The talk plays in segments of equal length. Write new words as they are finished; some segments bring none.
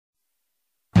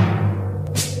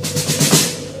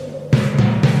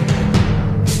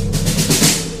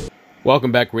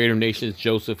Welcome back, Raider Nation. It's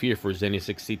Joseph here for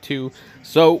Zenny62.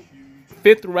 So,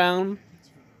 5th round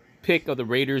pick of the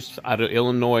Raiders out of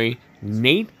Illinois,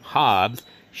 Nate Hobbs,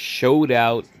 showed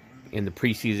out in the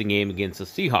preseason game against the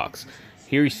Seahawks.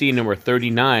 Here you see number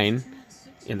 39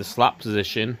 in the slot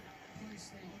position,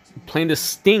 playing the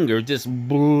stinger, just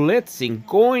blitzing,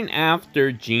 going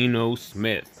after Geno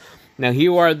Smith. Now,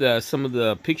 here are some of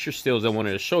the picture stills I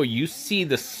wanted to show you. You see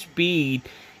the speed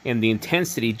and the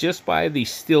intensity just by the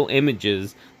still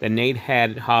images that Nate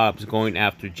had Hobbs going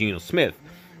after Geno Smith.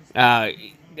 I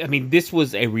mean, this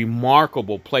was a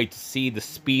remarkable play to see the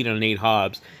speed on Nate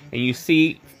Hobbs. And you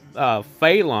see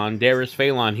Darius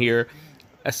Phelan here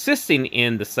assisting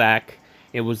in the sack.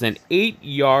 It was an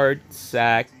 8-yard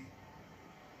sack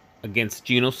against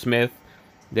Geno Smith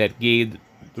that gave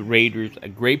the Raiders a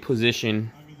great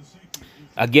position.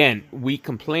 Again, we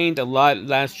complained a lot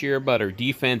last year about our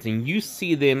defense, and you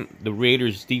see the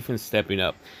Raiders' defense stepping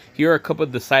up. Here are a couple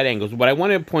of the side angles. What I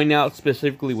want to point out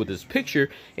specifically with this picture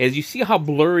is you see how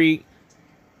blurry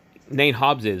Nate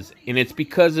Hobbs is, and it's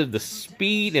because of the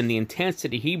speed and the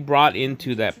intensity he brought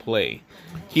into that play.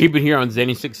 Keep it here on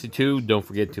Zenny62. Don't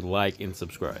forget to like and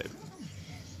subscribe.